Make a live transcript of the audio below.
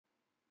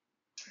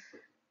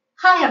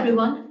Hi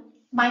everyone,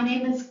 my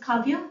name is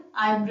Kavya.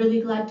 I'm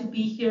really glad to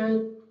be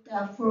here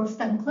for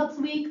STEM Clubs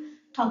Week,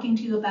 talking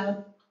to you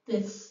about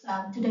this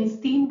today's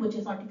theme, which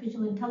is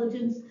artificial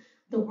intelligence,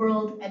 the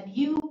world, and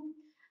you.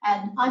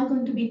 And I'm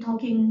going to be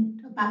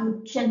talking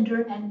about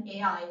gender and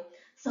AI.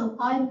 So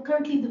I'm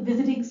currently the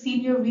visiting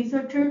senior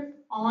researcher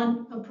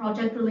on a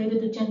project related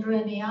to gender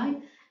and AI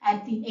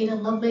at the Ada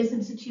Lovelace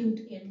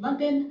Institute in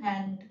London,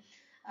 and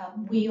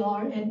we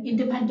are an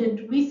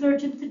independent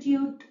research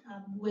institute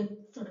with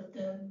sort of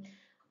the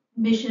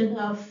mission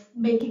of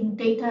making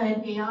data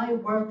and AI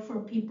work for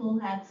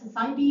people and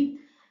society.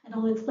 And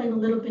I'll explain a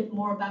little bit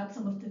more about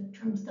some of the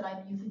terms that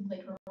I'm using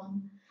later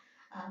on.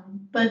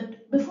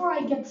 But before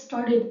I get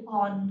started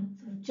on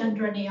sort of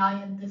gender and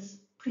AI in this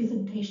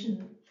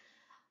presentation,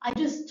 I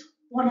just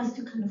want us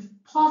to kind of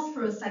pause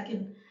for a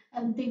second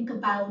and think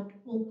about,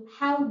 well,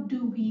 how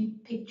do we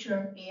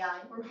picture AI,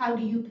 or how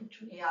do you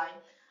picture AI,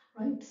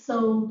 right?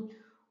 So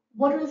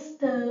what is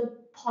the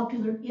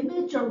popular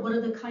image, or what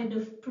are the kind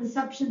of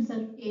perceptions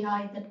of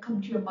AI that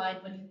come to your mind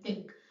when you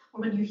think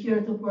or when you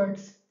hear the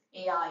words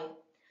AI?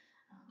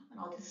 And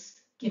I'll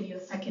just give you a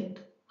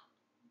second.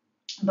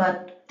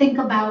 But think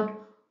about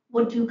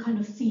what you kind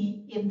of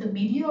see in the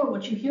media, or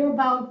what you hear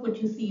about,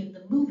 what you see in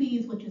the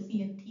movies, what you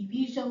see in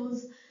TV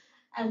shows.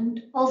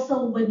 And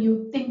also, when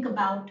you think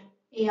about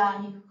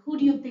AI, who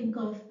do you think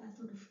of as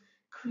sort of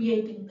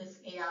creating this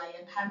AI,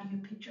 and how do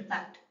you picture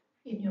that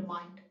in your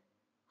mind?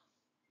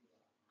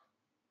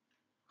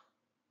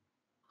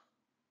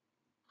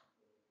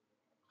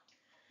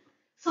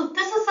 So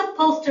this is a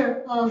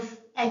poster of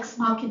Ex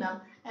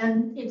Machina,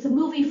 and it's a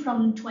movie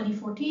from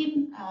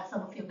 2014.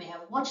 Some of you may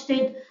have watched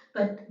it,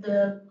 but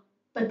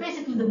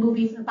basically the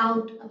movie is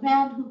about a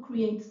man who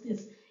creates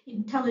this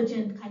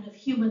intelligent kind of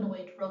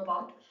humanoid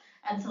robot.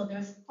 And so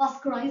there's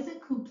Oscar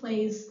Isaac, who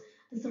plays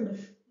the sort of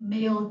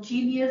male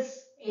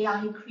genius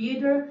AI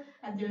creator,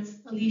 and there's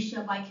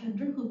Alicia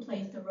Vikander, who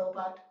plays the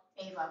robot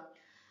Ava.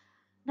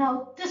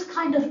 Now, this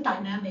kind of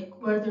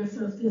dynamic where there's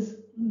sort of this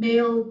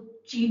male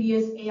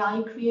genius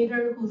AI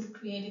creator who's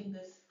creating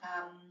this,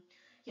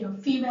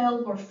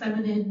 female or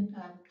feminine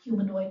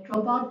humanoid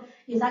robot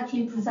is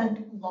actually present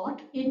a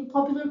lot in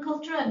popular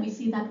culture, and we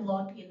see that a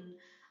lot in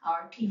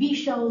our TV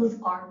shows,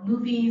 our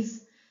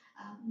movies.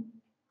 Um,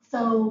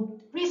 so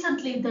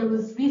recently, there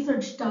was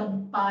research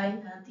done by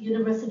the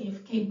University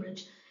of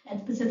Cambridge,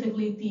 and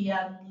specifically the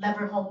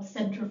Leverhulme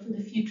Center for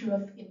the Future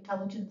of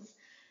Intelligence.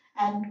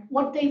 And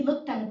what they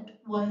looked at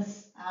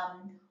was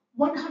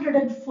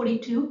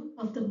 142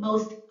 of the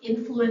most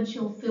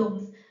influential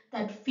films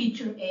that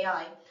feature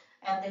AI.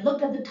 And they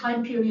looked at the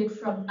time period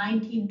from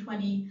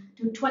 1920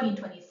 to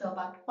 2020, so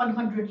about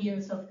 100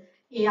 years of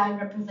AI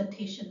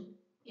representation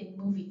in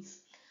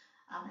movies.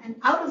 And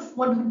out of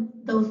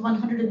those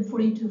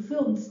 142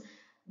 films,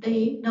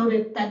 they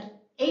noted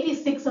that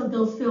 86 of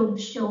those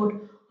films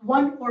showed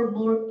one or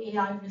more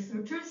AI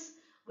researchers,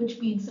 which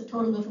means a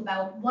total of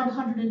about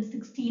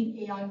 116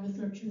 AI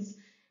researchers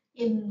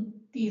in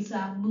these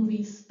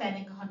movies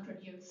spanning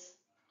 100 years.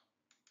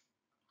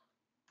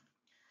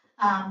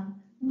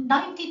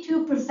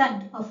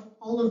 92% of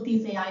all of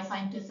these AI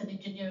scientists and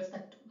engineers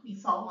that we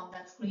saw on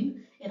that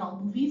screen in all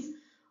movies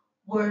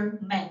were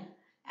men.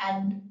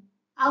 And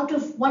out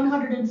of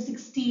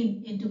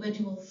 116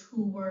 individuals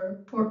who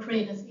were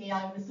portrayed as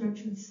AI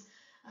researchers,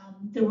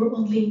 there were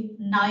only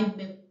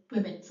 9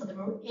 women. So there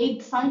were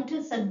 8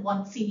 scientists and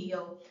 1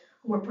 CEO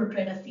who were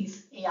portrayed as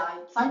these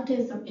AI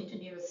scientists or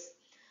engineers.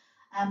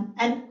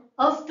 And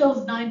of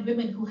those 9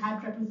 women who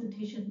had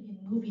representation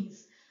in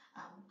movies,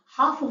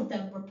 half of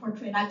them were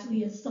portrayed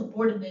actually as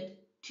subordinate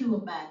to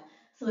a man.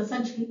 So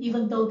essentially,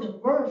 even though there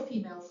were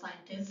female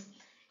scientists,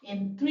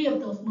 in 3 of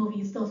those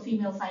movies, those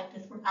female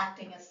scientists were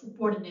acting as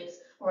subordinates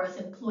or as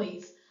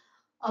employees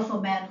of a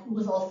man who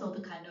was also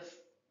the kind of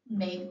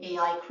main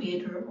AI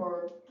creator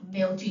or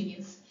male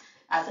genius,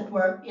 as it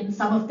were. In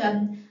some of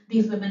them,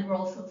 these women were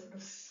also sort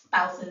of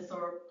spouses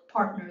or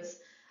partners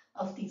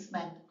of these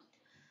men.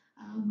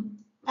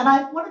 And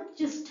I want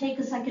to just take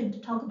a second to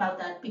talk about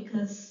that,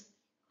 because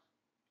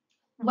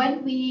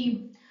when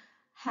we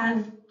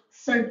have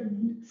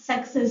certain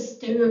sexist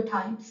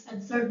stereotypes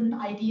and certain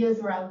ideas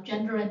around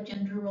gender and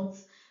gender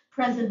roles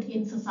present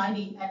in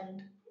society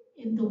and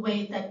in the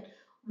way that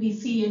we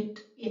see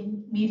it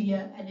in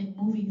media and in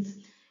movies,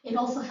 it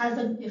also has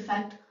an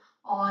effect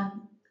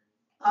on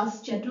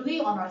us generally,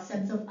 on our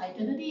sense of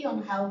identity,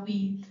 on how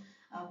we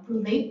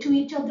relate to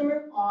each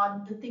other,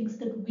 on the things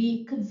that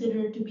we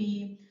consider to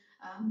be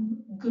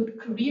good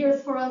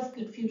careers for us,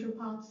 good future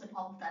paths, and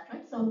all of that,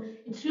 right? So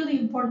it's really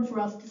important for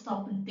us to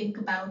stop and think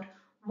about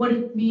what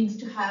it means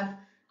to have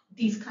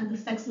these kinds of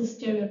sexist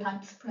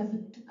stereotypes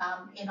present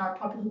in our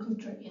popular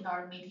culture, in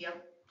our media.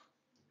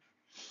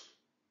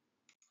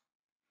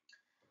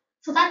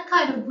 So that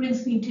kind of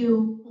brings me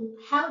to,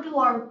 how do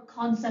our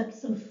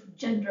concepts of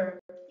gender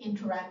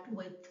interact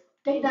with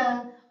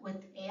data, with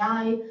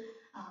AI? And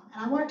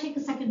I want to take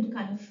a second to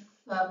kind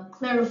of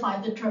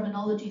clarify the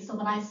terminology. So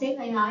when I say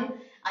AI,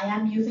 I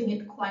am using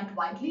it quite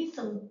widely.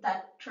 So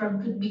that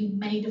term could mean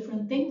many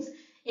different things.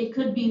 It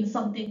could be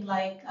something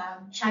like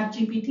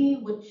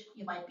ChatGPT, which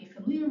you might be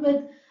familiar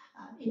with.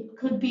 It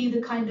could be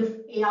the kind of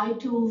AI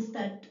tools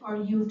that are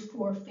used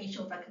for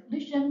facial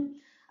recognition.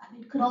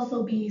 It could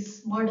also be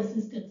smart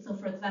assistants. So,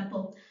 for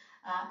example,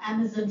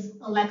 Amazon's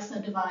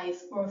Alexa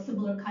device or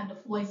similar kind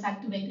of voice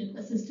activated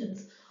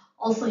assistants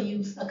also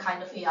use a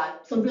kind of AI.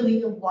 So,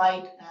 really a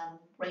wide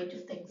range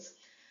of things.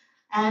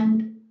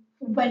 And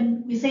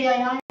when we say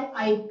AI,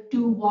 I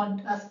do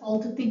want us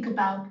all to think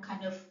about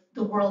kind of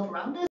the world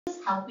around us,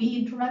 how we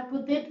interact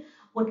with it,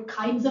 what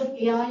kinds of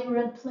AI are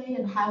at play,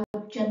 and how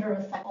gender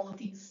affects all of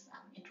these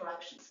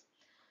interactions.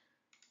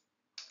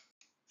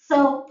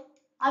 So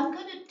I'm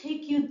going to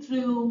take you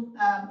through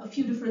a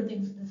few different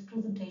things in this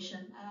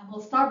presentation.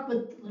 We'll start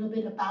with a little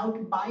bit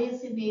about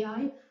bias in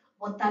AI,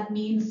 what that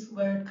means,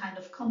 where it kind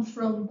of comes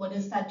from, what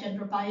is that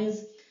gender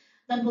bias.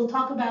 Then we'll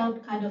talk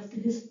about kind of the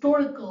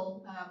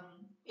historical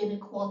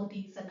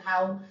inequalities and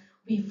how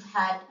we've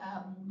had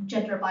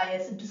gender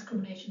bias and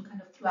discrimination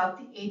kind of throughout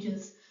the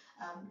ages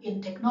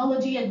in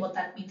technology and what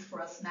that means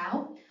for us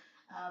now.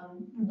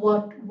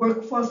 What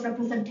workforce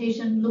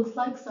representation looks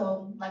like.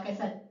 So, like I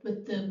said,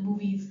 with the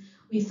movies,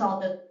 we saw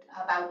that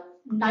about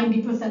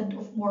 90%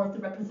 of more of the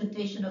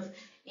representation of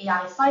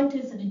AI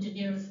scientists and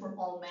engineers were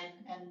all men.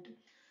 And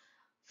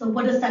so,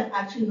 what does that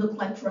actually look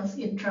like for us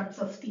in terms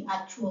of the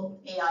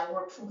actual AI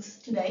workforce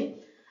today?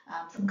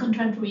 Some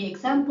contemporary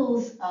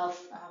examples of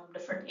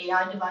different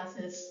AI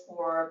devices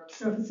or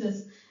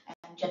services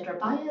and gender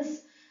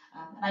bias.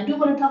 And I do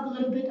want to talk a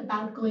little bit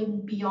about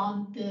going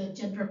beyond the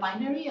gender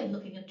binary and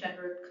looking at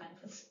gender kind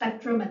of a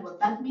spectrum and what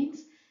that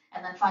means.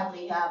 And then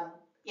finally,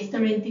 is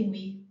there anything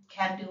we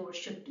can do or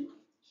should do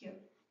here?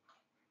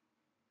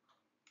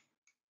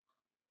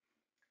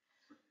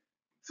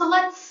 So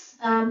let's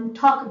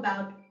talk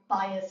about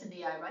bias in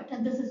AI, right?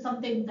 And this is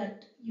something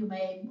that you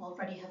may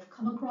already have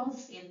come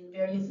across in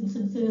various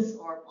instances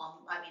or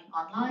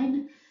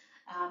online.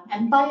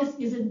 And bias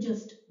isn't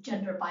just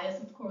gender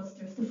bias, of course,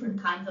 there's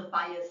different kinds of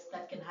bias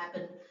that can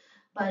happen.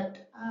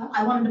 But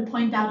I wanted to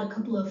point out a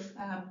couple of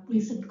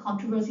recent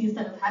controversies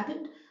that have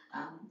happened.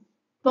 Um,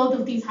 Both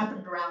of these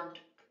happened around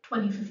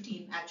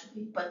 2015,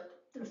 actually, but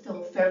they're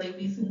still fairly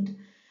recent.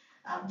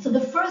 So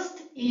the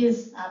first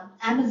is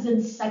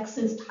Amazon's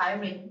sexist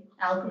hiring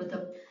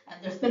algorithm,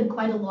 and there's been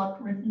quite a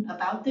lot written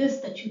about this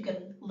that you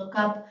can look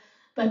up.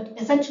 But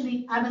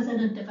essentially, Amazon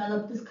had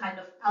developed this kind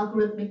of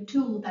algorithmic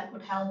tool that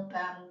would help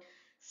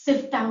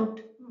sift out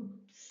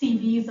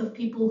CVs of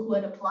people who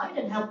had applied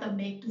and help them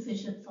make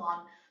decisions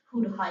on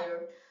who to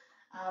hire.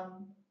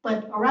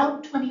 But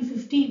around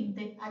 2015,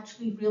 they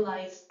actually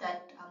realized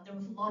that there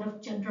was a lot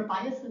of gender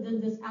bias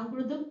within this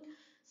algorithm.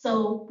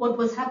 So what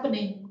was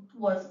happening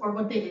was, or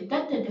what they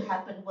intended to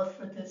happen was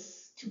for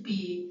this to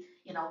be,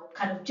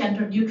 kind of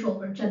gender neutral,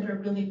 where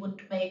gender really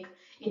wouldn't make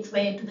its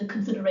way into the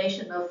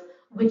consideration of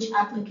which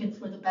applicants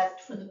were the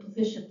best for the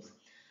positions.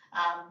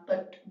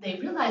 But they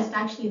realized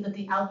actually that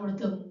the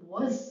algorithm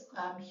was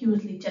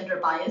hugely gender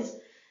biased,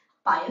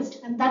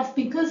 and that's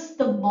because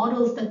the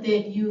models that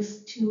they had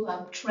used to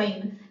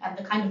train and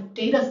the kind of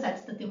data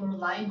sets that they were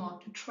relying on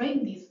to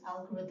train these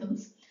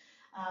algorithms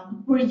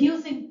were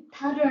using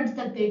patterns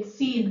that they'd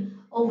seen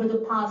over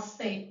the past,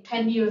 say,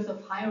 10 years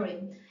of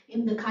hiring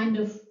in the kind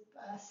of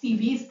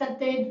CVs that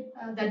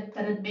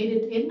that had made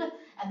it in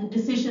and the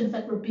decisions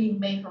that were being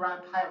made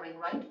around hiring,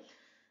 right?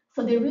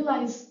 So they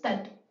realized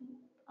that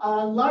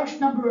a large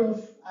number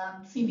of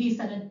CVs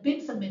that had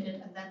been submitted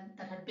and then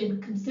that had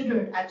been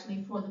considered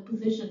actually for the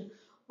position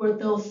were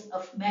those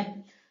of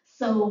men.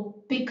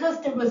 So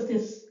because there was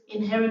this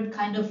inherent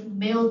kind of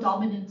male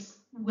dominance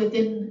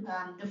within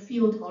the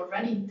field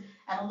already,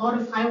 and a lot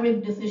of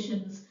hiring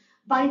decisions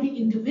by the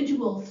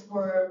individuals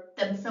were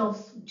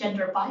themselves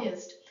gender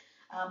biased,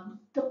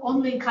 the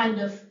only kind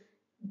of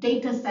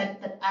data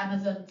set that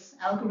Amazon's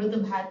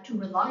algorithm had to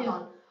rely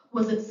on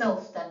was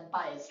itself then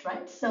biased,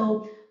 right?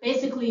 So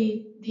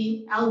basically,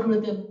 the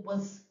algorithm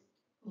was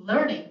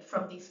learning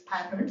from these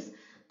patterns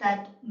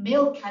that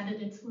male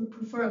candidates were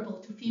preferable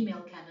to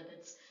female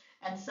candidates.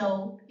 And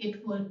so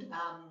it would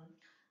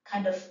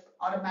kind of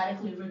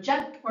automatically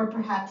reject or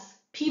perhaps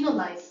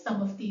penalize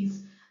some of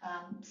these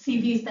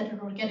CVs that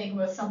it were getting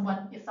where if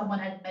someone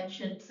had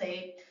mentioned,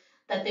 say,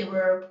 that they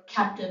were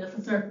captain of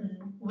a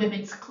certain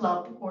women's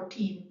club or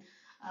team,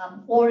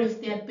 or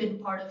if they had been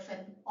part of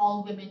an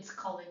all women's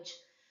college.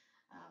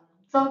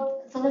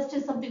 So that's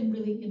just something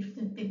really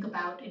interesting to think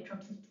about in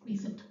terms of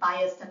recent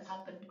bias that's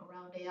happened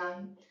around AI.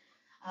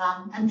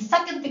 And the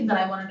second thing that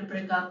I wanted to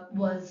bring up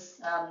was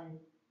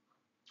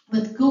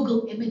with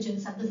Google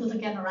Images, and this was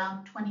again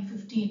around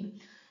 2015,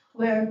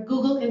 where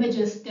Google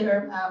Images,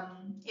 their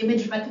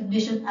image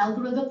recognition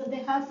algorithm that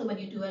they have, so when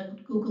you do a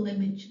Google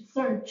image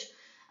search,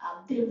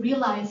 they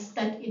realized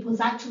that it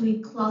was actually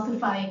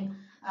classifying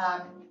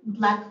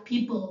Black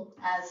people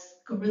as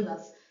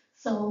gorillas.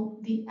 So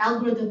the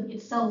algorithm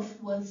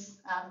itself was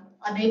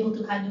unable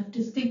to kind of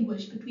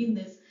distinguish between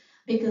this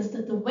because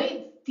the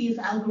way these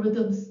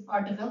algorithms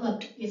are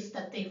developed is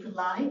that they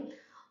rely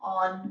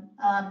on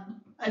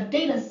a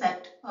data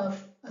set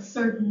of a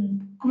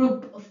certain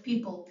group of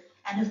people,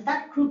 And if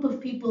that group of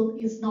people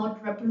is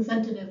not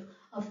representative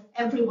of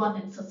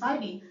everyone in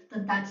society,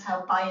 then that's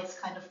how bias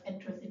kind of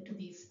enters into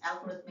these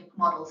algorithmic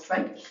models,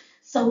 right?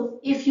 So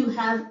if you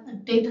have a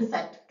data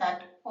set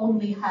that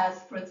only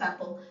has, for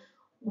example,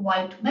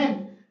 white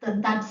men, then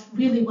that's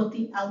really what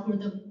the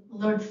algorithm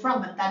learns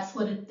from, and that's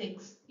what it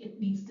thinks it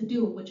needs to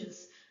do, which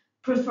is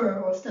prefer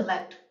or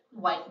select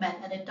white men,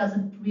 and it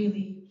doesn't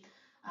really,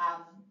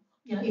 um,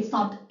 it's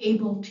not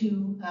able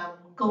to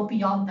go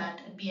beyond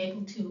that and be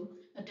able to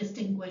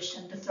distinguish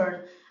and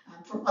discern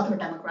for other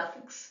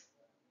demographics.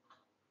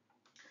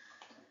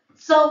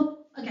 So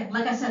again,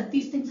 like I said,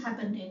 these things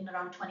happened in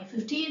around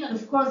 2015, and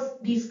of course,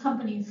 these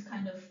companies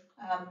kind of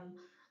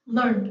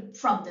learned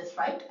from this,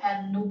 right?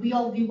 And we've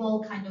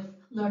all kind of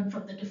learned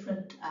from the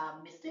different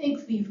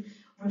mistakes. We've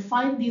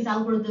refined these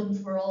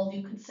algorithms. We're all,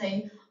 you could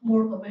say,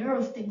 more aware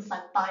of things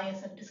like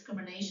bias and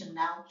discrimination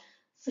now.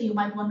 So you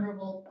might wonder,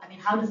 well, I mean,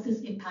 how does this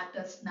impact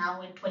us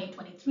now in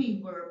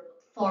 2023? We're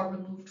far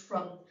removed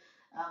from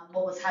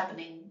what was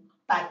happening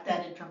back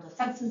then in terms of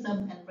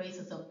sexism and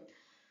racism.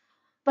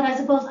 But I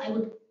suppose I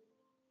would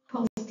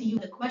pose to you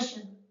the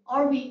question,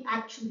 are we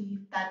actually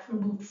that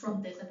removed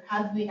from this, and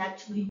have we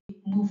actually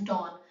moved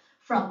on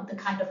from the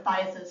kind of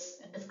biases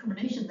and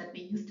discrimination that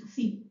we used to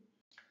see?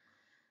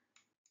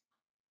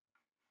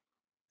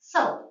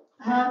 So,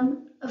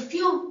 a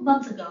few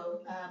months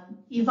ago,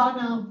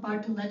 Ivana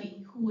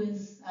Bartoletti, who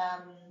is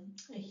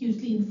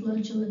hugely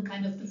influential in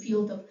kind of the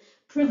field of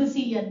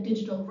privacy and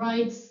digital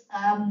rights,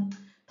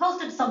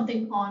 posted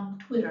something on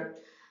Twitter.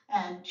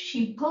 And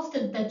she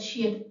posted that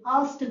she had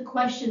asked a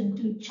question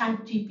to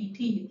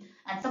ChatGPT,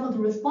 and some of the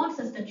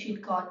responses that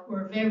she'd got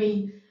were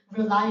very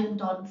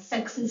reliant on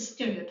sexist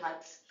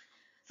stereotypes.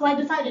 So I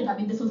decided, I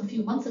mean, this was a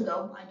few months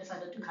ago, I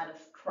decided to kind of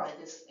try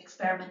this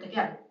experiment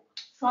again.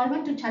 So I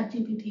went to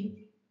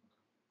ChatGPT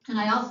and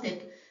I asked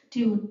it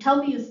to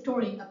tell me a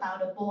story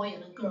about a boy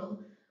and a girl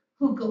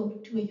who go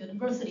to a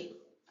university.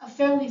 A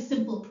fairly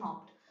simple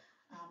prompt.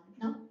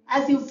 Now,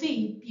 as you'll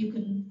see, you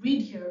can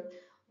read here,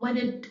 when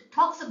it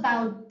talks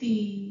about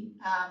the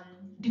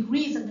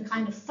degrees and the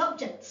kind of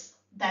subjects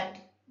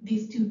that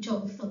these two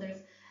chose, so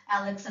there's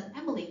Alex and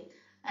Emily,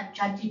 and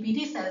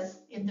ChatGPT says,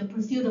 in the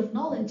pursuit of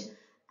knowledge,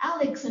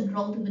 Alex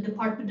enrolled in the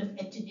Department of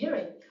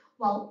Engineering,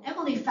 while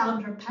Emily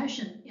found her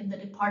passion in the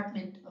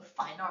Department of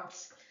Fine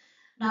Arts.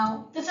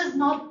 Now, this is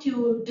not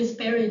to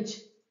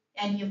disparage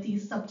any of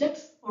these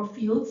subjects or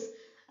fields.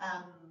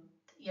 Um,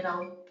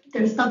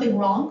 there's nothing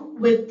wrong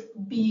with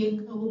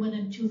being a woman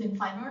and choosing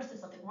fine arts.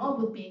 There's nothing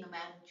wrong with being a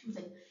man and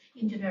choosing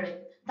engineering.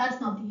 That's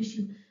not the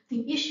issue.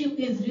 The issue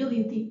is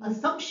really the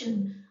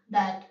assumption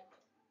that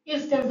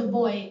if there's a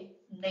boy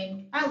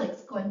named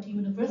Alex going to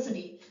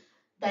university,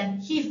 then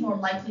he's more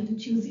likely to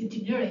choose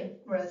engineering,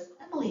 whereas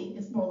Emily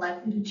is more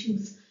likely to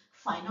choose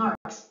fine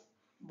arts.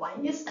 Why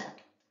is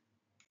that?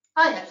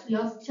 I actually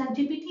asked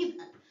ChatGPT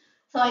that.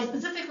 So I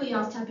specifically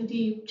asked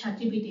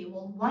ChatGPT,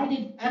 well, why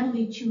did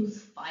Emily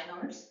choose fine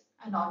arts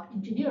and not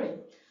engineering?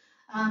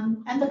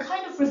 And the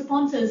kind of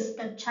responses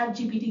that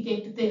ChatGPT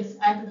gave to this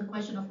and to the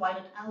question of why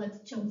did Alex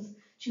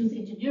choose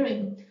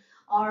engineering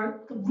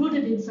are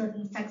rooted in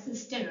certain sexist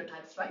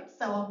stereotypes, right?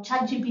 So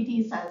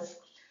ChatGPT says,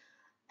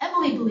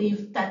 Emily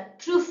believed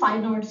that through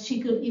fine arts she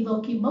could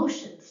evoke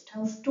emotions,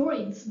 tell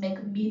stories, make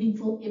a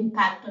meaningful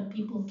impact on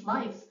people's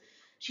lives.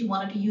 She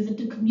wanted to use it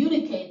to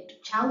communicate, to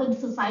challenge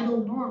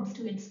societal norms,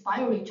 to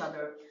inspire each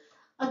other.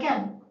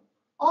 Again,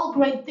 all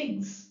great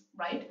things,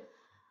 right?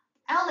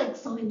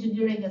 Alex saw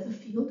engineering as a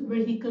field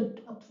where he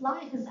could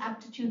apply his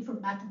aptitude for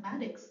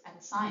mathematics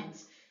and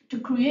science to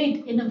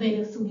create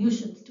innovative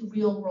solutions to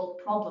real-world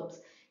problems.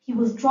 He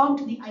was drawn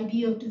to the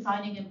idea of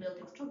designing and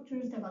building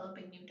structures,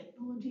 developing new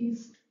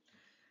technologies,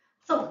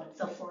 so on and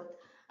so forth.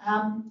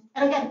 And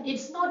again,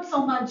 it's not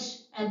so much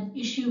an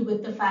issue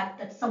with the fact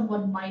that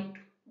someone might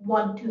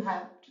want to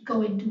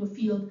go into a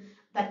field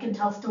that can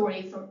tell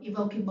stories or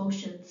evoke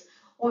emotions,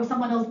 or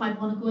someone else might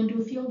want to go into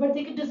a field where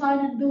they can design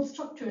and build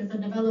structures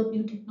and develop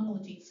new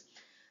technologies.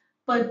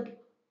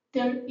 But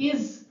there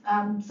is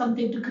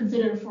something to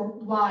consider for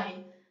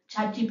why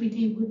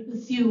ChatGPT would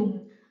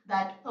assume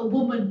that a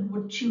woman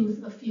would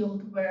choose a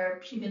field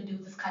where she can do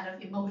this kind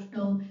of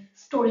emotional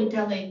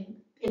storytelling,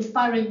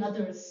 inspiring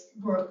others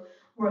work,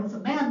 whereas a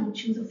man would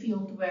choose a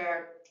field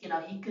where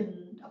he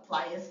can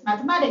apply his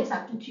mathematics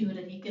aptitude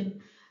and he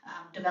can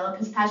develop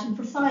his passion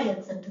for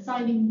science and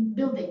designing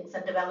buildings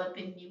and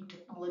developing new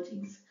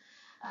technologies.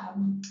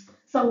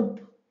 So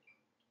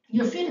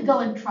you're free to go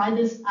and try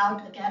this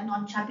out again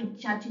on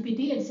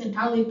ChatGPT. It's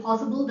entirely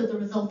possible that the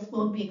results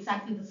won't be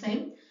exactly the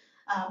same,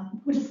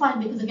 which is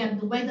fine because, again,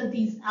 the way that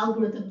these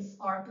algorithms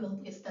are built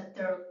is that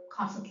they're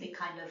constantly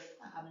kind of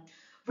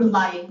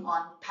relying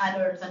on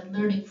patterns and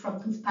learning from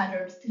those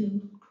patterns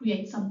to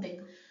create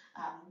something.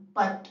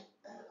 But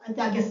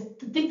I guess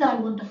the thing that I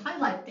want to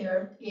highlight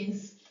there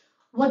is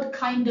what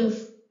kind of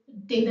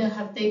data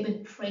have they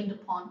been trained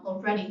upon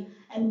already,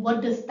 and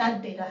what does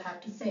that data have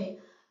to say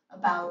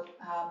about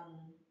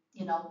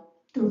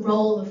the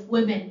role of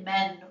women,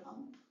 men,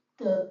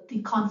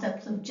 the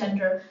concepts of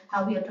gender,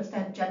 how we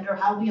understand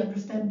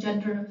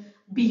gender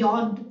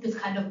beyond this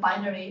kind of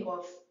binary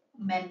of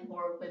men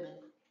or women.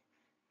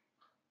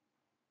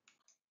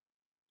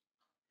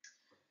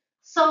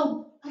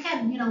 So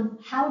again,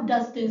 how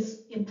does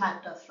this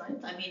impact us, right?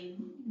 I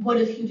mean, what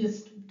if you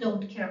just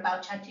don't care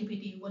about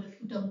ChatGPT? What if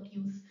you don't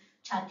use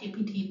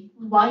ChatGPT?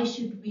 Why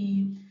should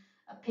we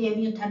pay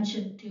any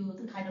attention to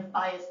the kind of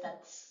bias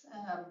that's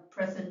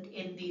present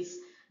in these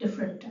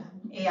different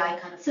AI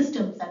kind of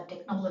systems and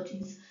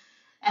technologies?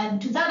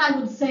 And to that, I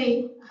would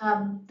say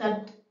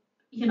that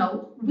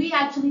we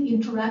actually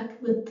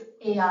interact with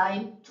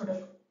AI sort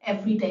of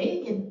every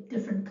day in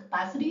different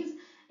capacities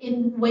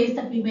in ways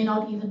that we may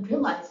not even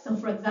realize. So,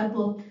 for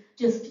example,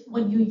 just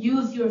when you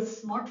use your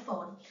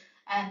smartphone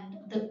and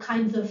the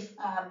kinds of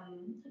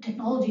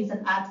technologies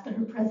and apps that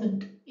are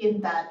present in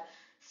that.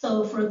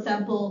 So, for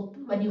example,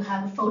 when you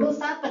have a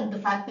Photos app and the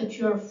fact that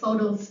your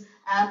Photos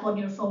app on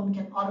your phone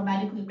can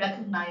automatically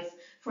recognize,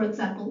 for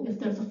example, if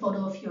there's a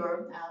photo of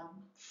your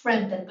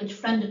friend and which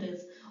friend it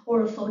is,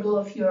 or a photo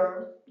of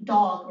your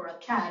dog or a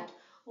cat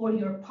or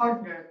your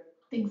partner,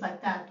 things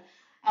like that.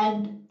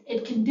 And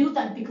it can do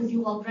that because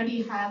you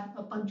already have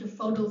a bunch of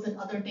photos and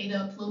other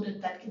data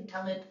uploaded that can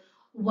tell it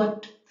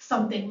what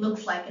something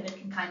looks like, and it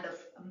can kind of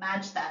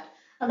match that.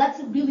 Now, that's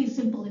a really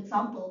simple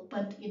example,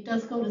 but it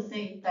does go to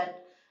say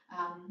that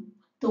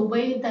the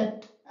way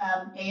that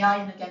AI,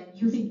 and again,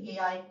 using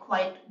AI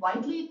quite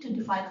widely to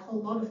define a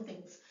whole lot of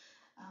things,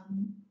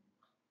 um,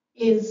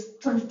 is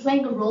sort of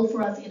playing a role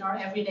for us in our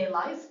everyday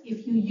life.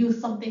 If you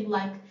use something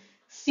like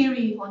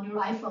Siri on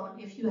your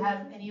iPhone, if you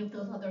have any of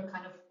those other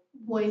kind of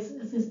voice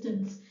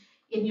assistants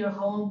in your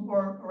home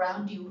or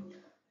around you,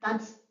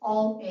 that's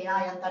all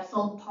AI, and that's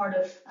all part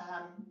of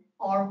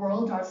our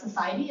world, our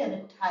society, and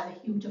it has a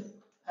huge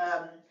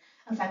um,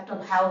 effect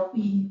on how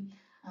we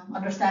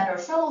understand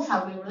ourselves,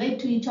 how we relate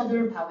to each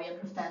other, how we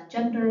understand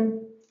gender,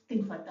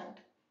 things like that.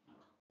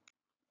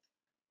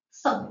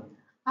 So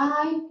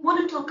I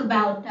want to talk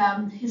about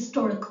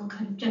historical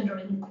kind of gender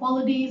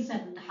inequalities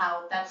and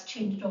how that's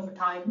changed over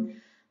time.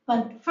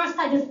 But first,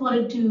 I just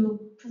wanted to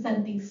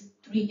present these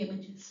three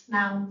images.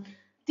 Now,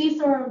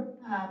 these are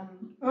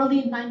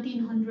early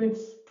 1900s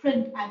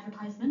print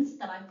advertisements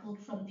that I pulled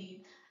from the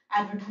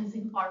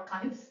advertising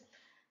archives.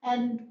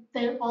 And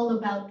they're all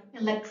about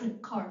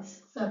electric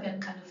cars. So again,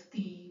 kind of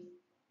the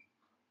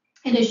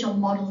initial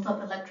models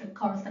of electric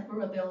cars that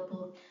were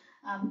available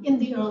in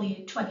the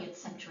early 20th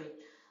century.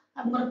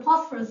 I'm going to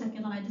pause for a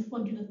second, and I just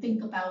want you to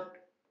think about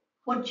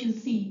what you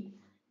see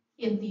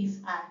in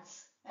these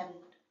ads and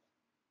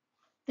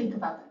think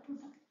about that for a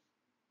second.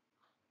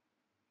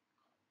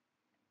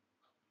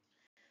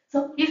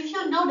 So if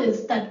you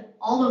notice that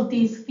all of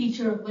these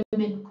feature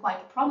women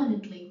quite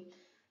prominently,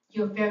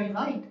 you're very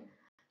right.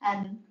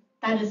 And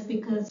that is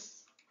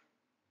because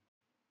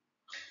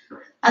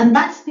And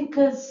that's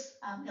because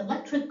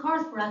electric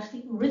cars were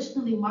actually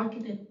originally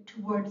marketed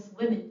towards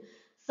women.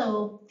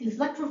 So these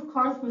electric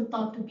cars were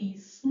thought to be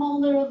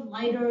smaller,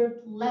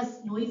 lighter,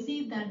 less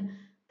noisy than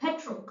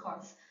petrol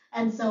cars.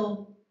 And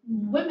so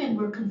women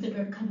were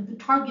considered kind of the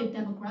target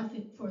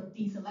demographic for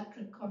these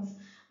electric cars,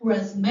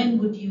 whereas men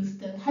would use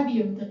the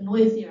heavier, the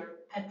noisier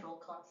petrol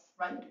cars,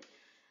 right?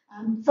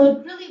 So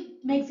it really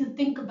makes you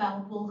think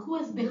about, well, who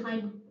is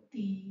behind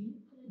the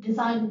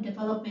design and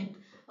development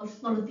of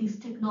a lot of these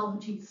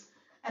technologies?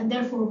 And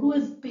therefore, who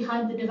is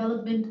behind the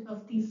development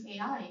of these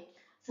AI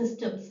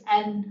systems?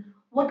 And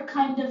what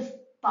kind of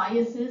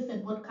biases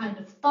and what kind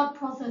of thought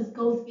process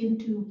goes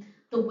into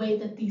the way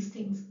that these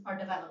things are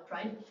developed,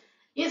 right?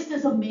 Is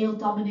this a male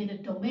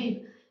dominated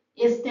domain?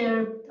 Is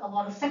there a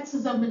lot of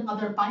sexism and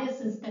other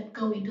biases that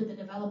go into the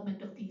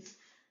development of these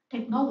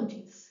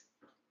technologies?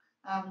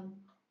 Um,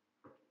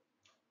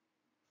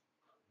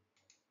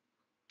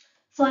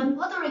 So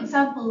another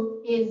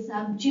example is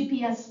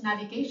GPS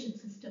navigation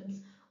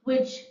systems,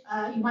 which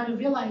you might have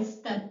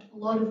realized that a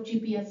lot of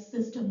GPS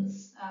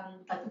systems,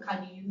 like the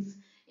kind you use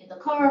in the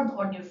car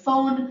or on your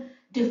phone,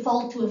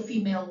 default to a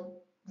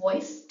female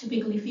voice,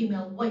 typically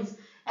female voice.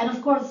 And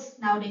of course,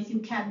 nowadays you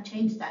can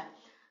change that.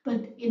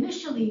 But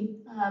initially,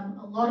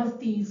 a lot of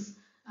these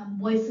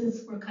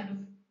voices were kind of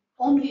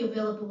only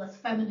available as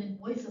feminine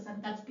voices,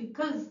 and that's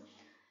because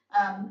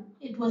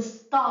it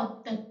was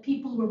thought that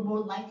people were more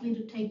likely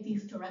to take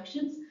these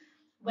directions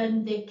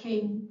when they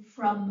came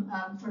from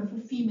sort of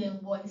a female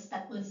voice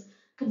that was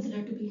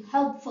considered to be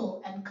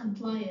helpful and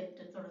compliant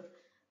and sort of,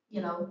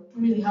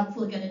 really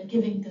helpful again in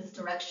giving these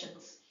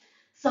directions.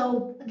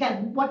 So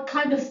again, what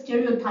kind of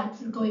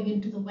stereotypes are going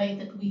into the way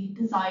that we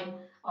design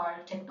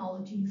our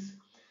technologies?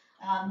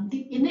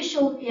 The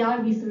initial AI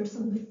research, so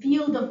the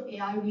field of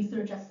AI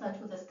research as such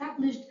was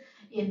established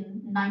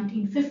in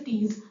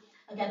 1950s.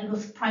 Again, it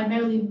was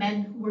primarily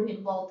men who were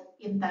involved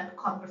in that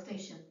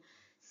conversation.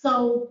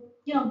 So,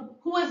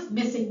 who is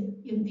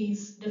missing in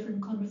these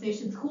different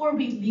conversations? Who are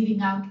we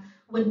leaving out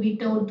when we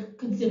don't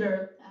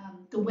consider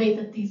the way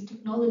that these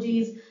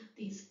technologies,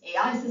 these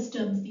AI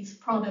systems, these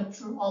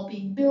products are all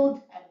being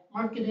built and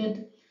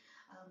marketed?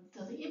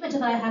 So the image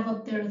that I have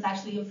up there is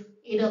actually of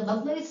Ada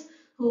Lovelace,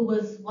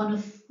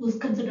 who's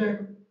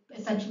considered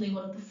essentially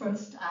one of the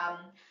first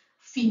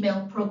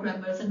female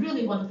programmers and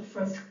really one of the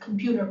first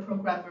computer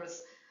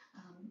programmers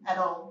at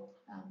all.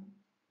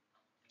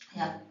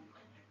 Yeah.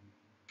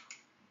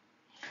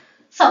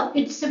 So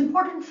it's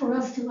important for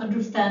us to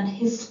understand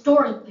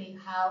historically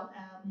how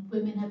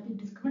women have been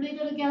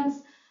discriminated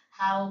against,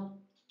 how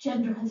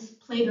gender has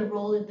played a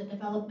role in the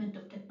development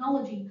of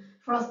technology,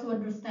 for us to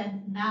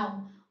understand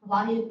now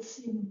why it's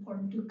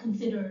important to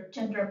consider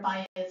gender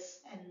bias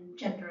and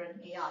gender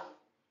in AI.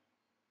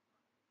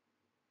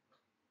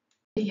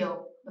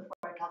 Video before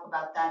I talk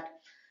about that.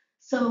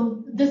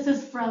 So this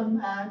is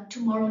from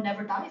Tomorrow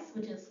Never Dies,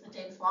 which is a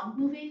James Bond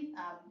movie.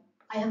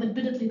 I have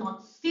admittedly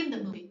not seen the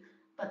movie,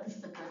 but this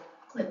is a good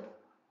clip.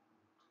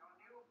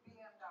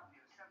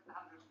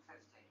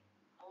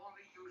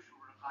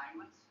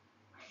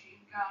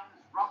 Machine guns,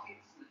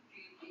 rockets, and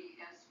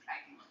GPS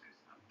tracking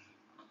system.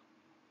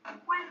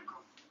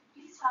 Welcome.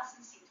 Please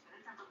fasten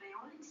seatbelt and obey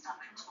all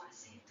instructions for a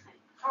safe trip.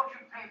 Thought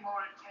you'd pay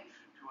more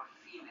attention to a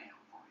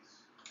female voice.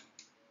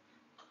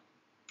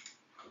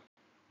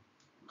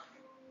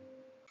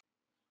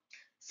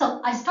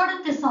 So I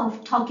started this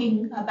off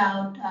talking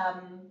about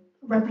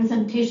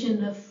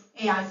representation of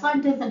AI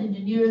scientists and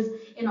engineers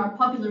in our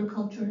popular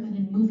culture and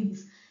in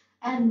movies.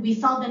 And we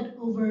saw that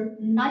over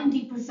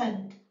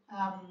 90%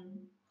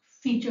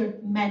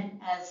 featured men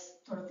as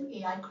sort of the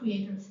AI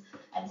creators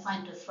and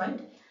scientists, right?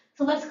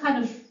 So let's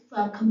kind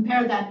of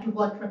compare that to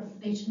what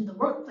representation in the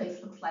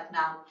workplace looks like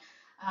now.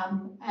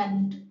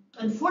 And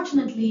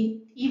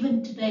unfortunately,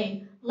 even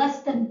today,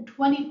 less than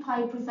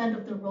 25%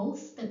 of the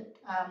roles that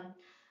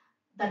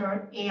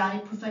are AI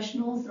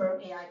professionals or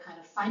AI kind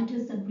of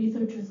scientists and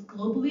researchers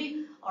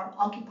globally are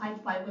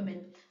occupied by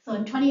women. So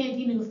in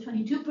 2018, it was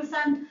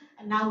 22%,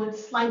 and now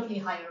it's slightly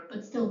higher,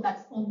 but still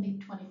that's only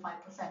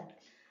 25%.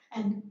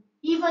 And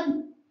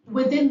even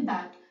within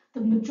that,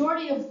 the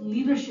majority of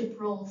leadership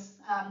roles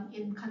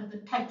in kind of the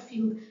tech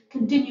field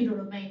continue to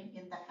remain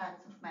in the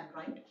hands of men,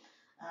 right?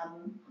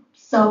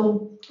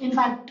 So in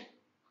fact,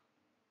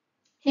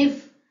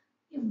 if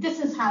this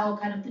is how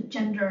kind of the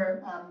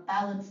gender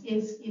balance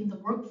is in the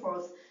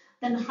workforce,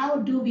 then how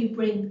do we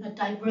bring a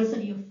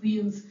diversity of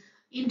views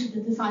into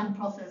the design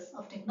process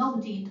of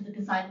technology, into the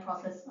design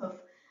process of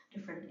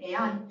different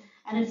AI?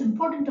 And it's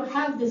important to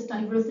have this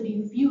diversity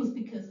of views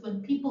because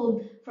when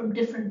people from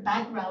different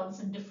backgrounds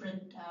and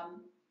different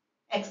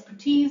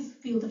expertise,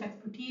 fields of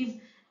expertise,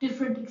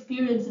 different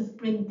experiences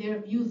bring their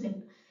views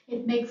in,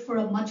 it makes for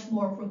a much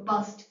more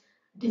robust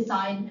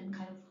design and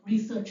kind of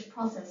research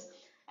process.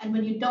 And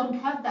when you don't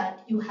have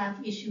that, you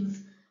have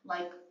issues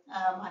like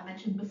I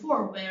mentioned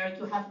before, where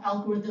you have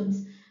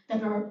algorithms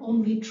that are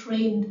only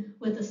trained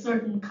with a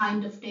certain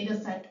kind of data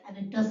set and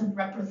it doesn't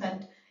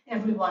represent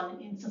everyone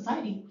in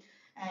society.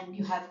 And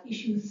you have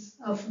issues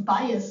of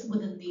bias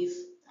within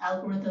these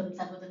algorithms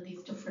and within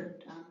these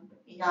different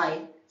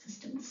AI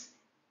systems.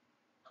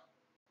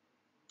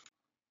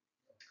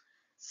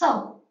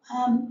 So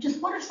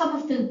just what are some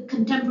of the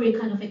contemporary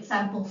kind of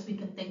examples we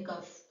can think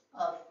of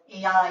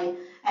AI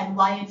and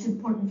why it's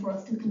important for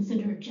us to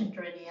consider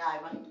gender in AI,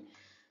 right?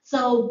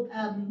 So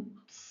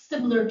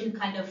similar to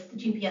kind of the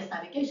GPS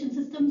navigation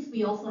systems,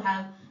 we also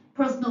have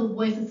personal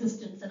voice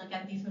assistants. And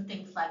again, these are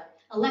things like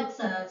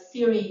Alexa,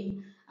 Siri,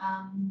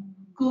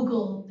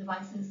 Google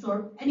devices,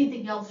 or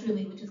anything else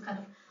really, which is kind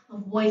of a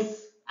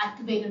voice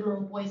activated or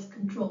a voice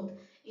controlled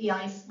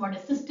AI smart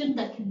assistant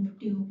that can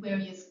do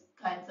various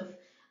kinds of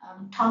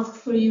tasks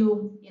for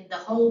you in the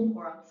home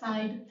or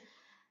outside.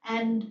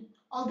 And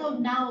although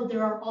now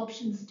there are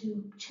options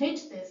to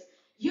change this,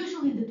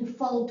 usually the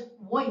default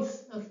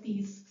voice of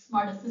these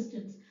smart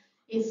assistants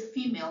is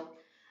female.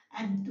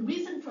 And the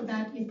reason for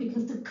that is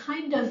because the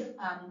kind of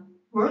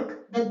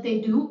work that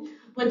they do,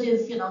 which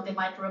is, they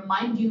might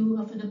remind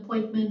you of an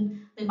appointment,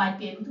 they might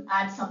be able to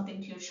add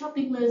something to your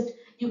shopping list,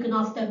 you can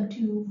ask them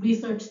to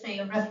research, say,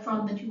 a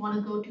restaurant that you want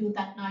to go to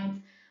that night.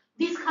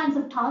 These kinds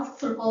of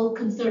tasks are all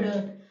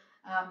considered,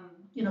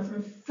 sort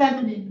of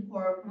feminine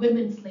or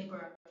women's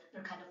labor.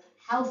 They're kind of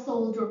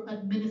household or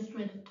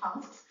administrative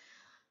tasks.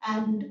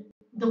 And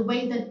the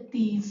way that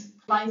these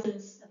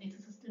devices and these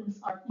systems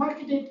are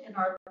marketed and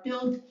are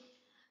built,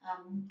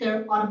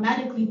 they're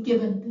automatically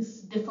given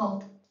this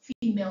default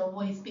female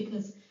voice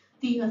because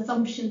the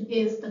assumption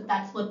is that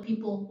that's what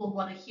people will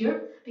want to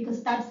hear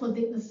because that's what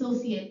they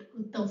associate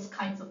with those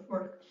kinds of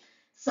work.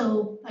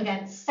 So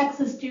again,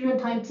 sexist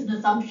stereotypes and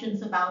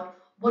assumptions about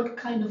what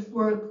kind of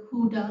work,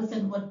 who does,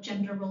 and what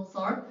gender roles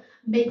are,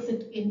 makes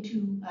it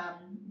into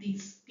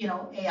these,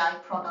 AI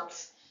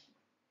products.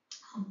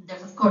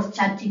 There's of course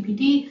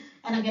ChatGPT,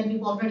 and again,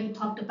 we've already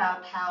talked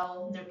about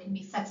how there can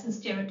be sexist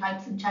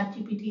stereotypes in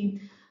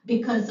ChatGPT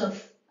because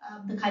of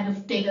the kind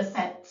of data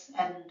sets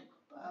and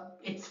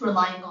it's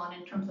relying on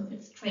in terms of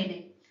its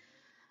training.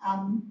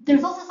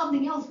 There's also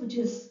something else, which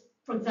is,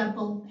 for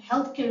example,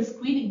 healthcare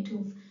screening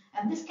tools,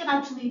 and this can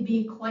actually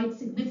be quite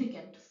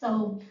significant.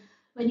 So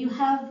when you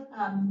have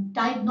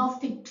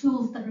diagnostic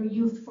tools that are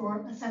used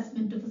for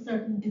assessment of a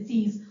certain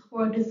disease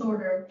or a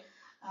disorder,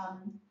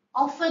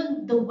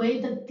 often the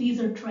way that these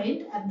are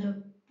trained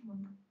and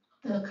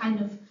the kind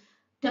of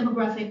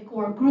demographic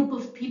or group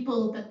of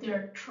people that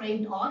they're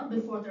trained on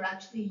before they're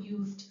actually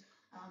used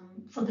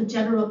for the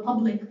general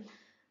public,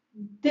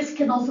 this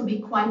can also be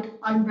quite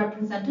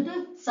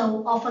unrepresentative.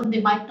 So often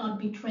they might not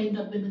be trained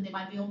on women, they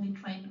might be only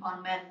trained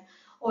on men,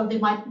 or they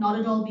might not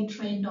at all be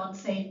trained on,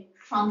 say,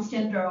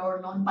 transgender or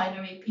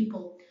non-binary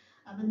people.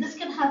 And this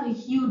can have a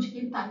huge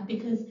impact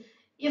because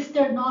if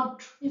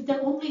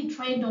they're only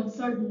trained on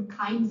certain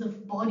kinds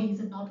of bodies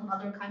and not on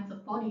other kinds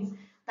of bodies,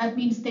 that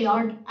means they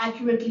aren't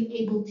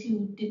accurately able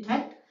to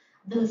detect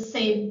the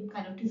same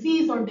kind of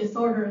disease or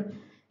disorder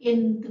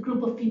in the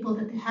group of people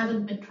that they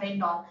haven't been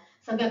trained on.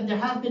 So again, there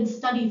have been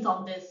studies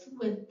on this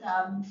with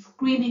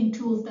screening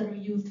tools that are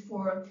used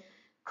for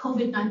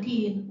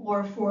COVID-19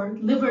 or for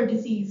liver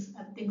disease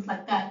and things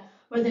like that,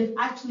 where they've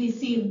actually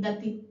seen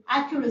that the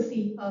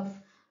accuracy of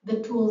the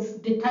tool's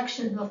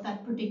detection of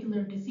that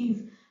particular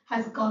disease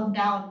has gone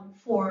down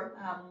for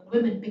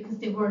women because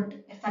they weren't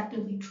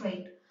effectively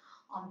trained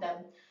on them.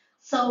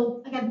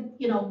 So again,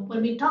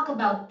 when we talk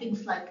about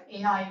things like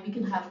AI, we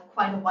can have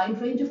quite a wide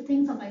range of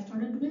things, as I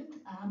started with.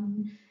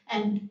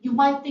 And you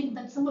might think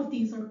that some of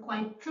these are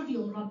quite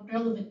trivial, not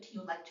relevant to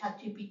you, like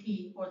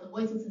ChatGPT or the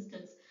voice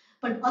assistants.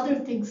 But other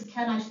things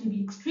can actually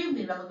be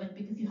extremely relevant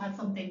because you have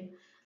something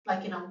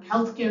like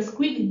healthcare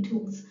screening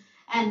tools.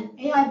 And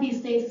AI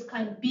these days is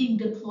kind of being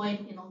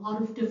deployed in a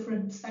lot of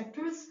different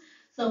sectors.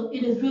 So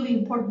it is really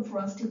important for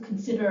us to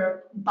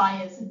consider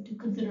bias and to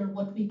consider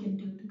what we can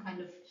do to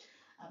kind of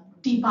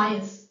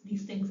de-bias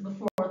these things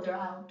before they're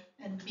out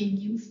and being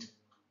used.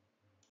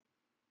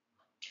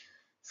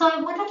 So I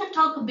wanted to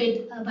talk a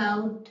bit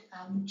about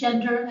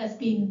gender as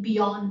being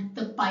beyond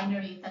the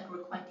binary that we're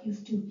quite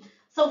used to.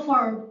 So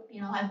far,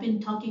 I've been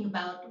talking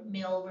about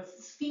male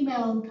versus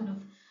female, kind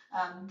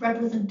of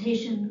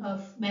representation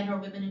of men or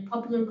women in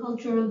popular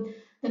culture,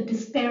 the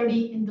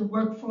disparity in the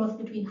workforce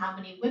between how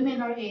many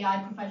women are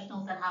AI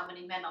professionals and how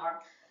many men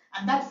are.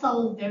 And that's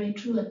all very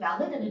true and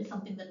valid, and it's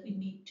something that we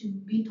need to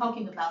be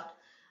talking about.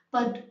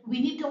 But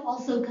we need to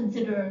also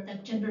consider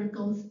that gender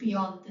goes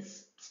beyond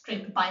this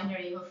strict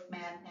binary of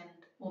man and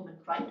woman,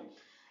 right?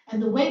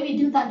 And the way we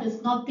do that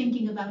is not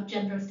thinking about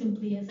gender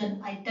simply as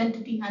an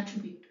identity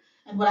attribute.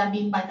 And what I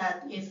mean by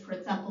that is, for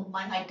example,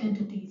 my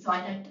identity. So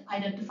I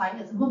identify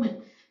as a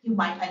woman. You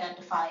might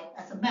identify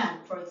as a man,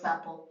 for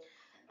example.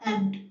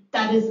 And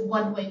that is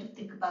one way to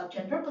think about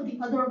gender. But the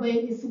other way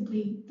is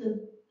simply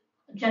the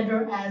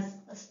gender as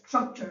a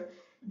structure.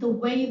 The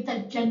way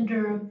that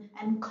gender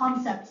and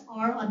concepts,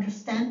 our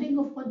understanding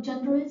of what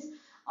gender is,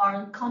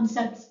 our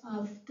concepts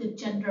of the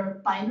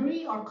gender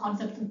binary, our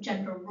concepts of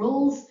gender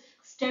roles,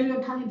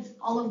 stereotypes,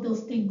 all of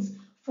those things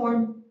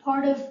form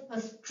part of a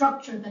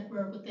structure that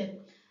we're within.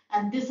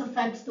 And this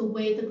affects the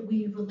way that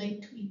we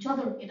relate to each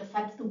other. It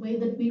affects the way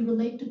that we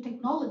relate to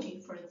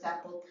technology, for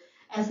example,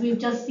 as we've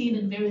just seen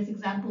in various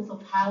examples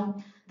of how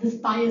this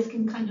bias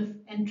can kind of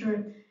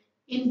enter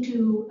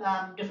into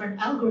different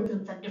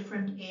algorithms and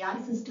different AI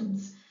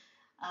systems.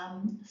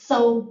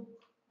 So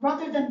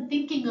rather than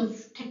thinking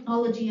of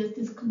technology as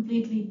this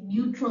completely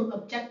neutral,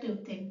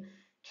 objective thing,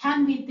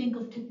 can we think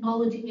of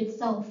technology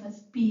itself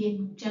as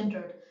being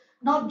gendered?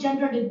 Not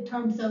gendered in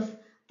terms of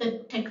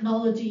the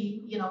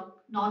technology,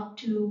 not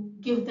to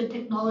give the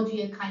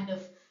technology a kind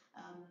of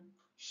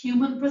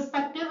human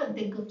perspective and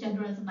think of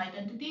gender as an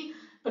identity,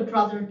 but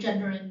rather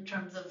gender in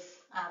terms of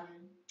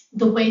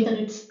the way that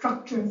it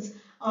structures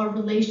our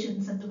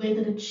relations and the way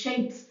that it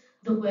shapes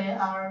the way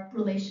our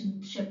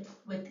relationship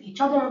with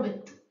each other,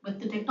 with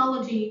the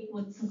technology,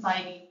 with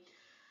society.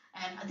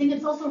 And I think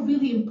it's also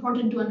really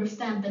important to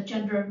understand that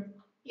gender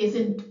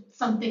isn't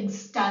something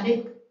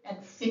static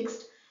and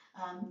fixed.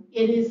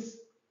 It is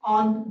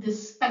on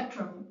this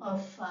spectrum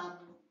of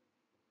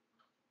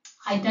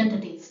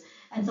identities.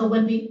 And so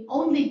when we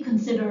only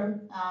consider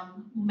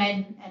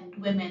men and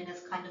women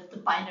as kind of the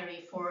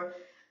binary for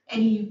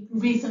any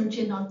research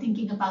in or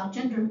thinking about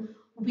gender,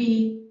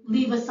 we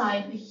leave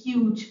aside a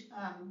huge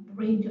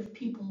range of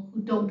people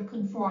who don't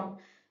conform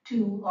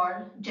to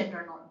our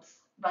gender norms,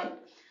 right?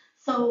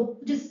 So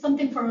just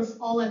something for us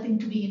all, I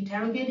think, to be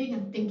interrogating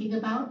and thinking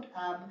about,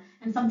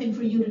 and something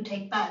for you to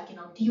take back.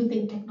 Do you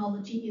think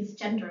technology is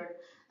gendered?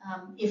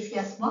 If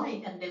yes,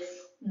 why? And if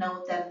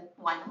no, then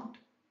why not?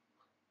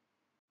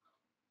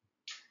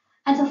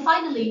 And so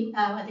finally,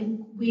 I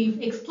think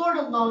we've explored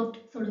a lot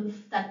sort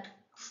of that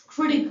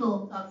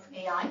critical of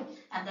AI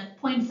and that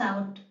points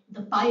out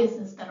the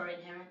biases that are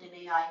inherent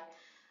in AI.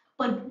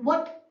 But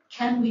what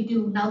can we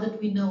do now that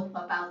we know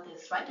about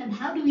this, right? And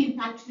how do we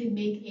actually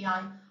make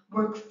AI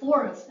work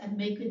for us and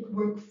make it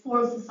work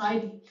for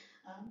society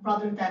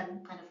rather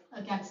than kind of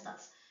against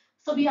us?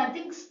 So we, I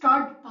think,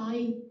 start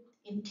by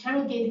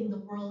interrogating the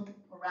world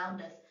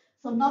around us.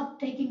 So not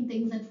taking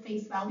things at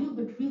face value,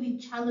 but really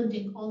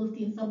challenging all of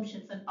the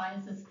assumptions and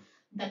biases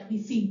that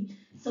we see.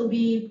 So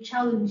we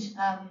challenge,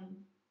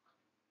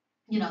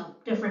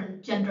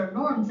 different gender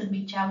norms, and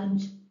we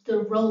challenge the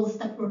roles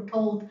that we're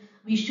told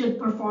we should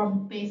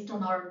perform based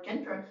on our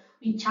gender.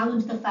 We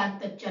challenge the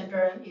fact that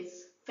gender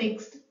is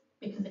fixed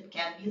because it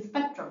can be a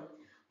spectrum,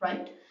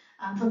 right?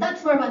 So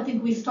that's where I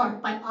think we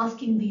start by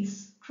asking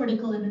these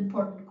critical and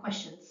important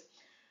questions.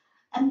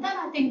 And then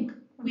I think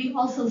we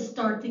also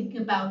start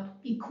thinking about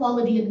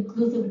equality and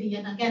inclusivity,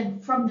 and again,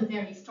 from the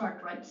very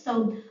start, right?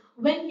 So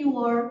when you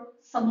are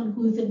someone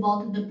who is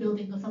involved in the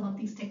building of some of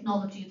these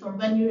technologies, or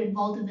when you're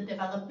involved in the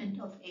development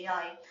of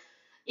AI,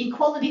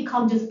 equality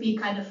can't just be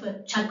kind of a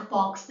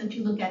checkbox that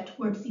you look at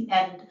towards the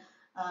end.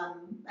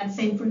 And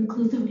same for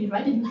inclusivity,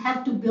 right? And you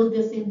have to build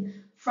this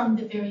in from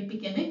the very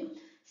beginning.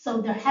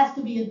 So there has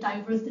to be a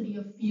diversity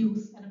of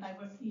views and a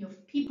diversity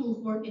of people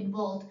who are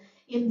involved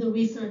in the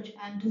research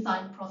and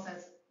design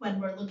process when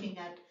we're looking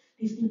at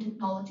these new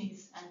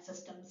technologies and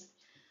systems.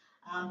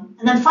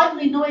 And then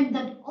finally, knowing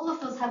that all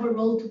of us have a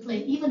role to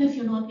play, even if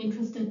you're not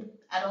interested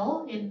at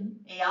all in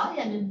AI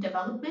and in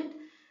development,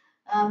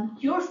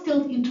 you're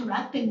still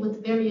interacting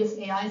with various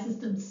AI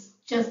systems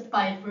just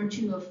by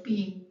virtue of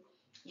being,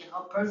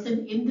 a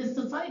person in this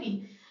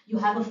society. You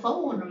have a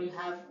phone, or you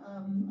have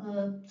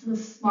a sort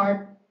of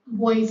smart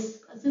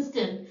voice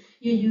assistant.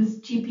 You use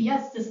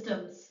GPS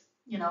systems.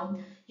 You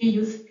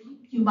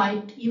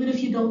might, even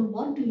if you don't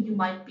want to, you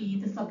might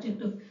be the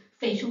subject of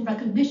facial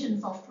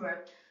recognition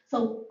software.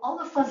 So all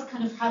of us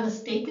kind of have a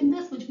stake in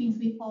this, which means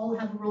we all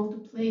have a role to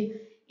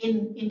play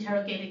in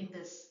interrogating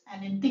this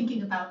and in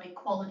thinking about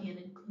equality and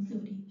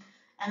inclusivity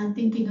and in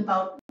thinking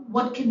about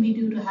what can we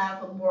do to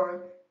have a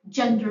more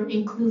gender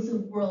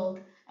inclusive world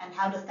and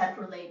how does that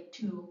relate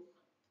to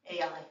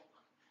AI.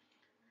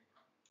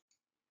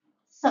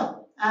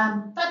 So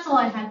that's all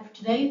I had for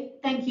today.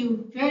 Thank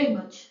you very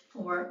much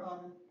for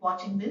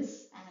watching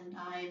this, and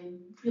I'm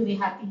really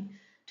happy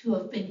to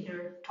have been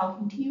here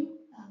talking to you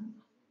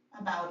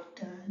about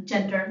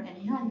gender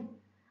and AI.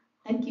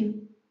 Thank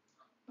you.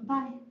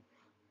 Bye-bye.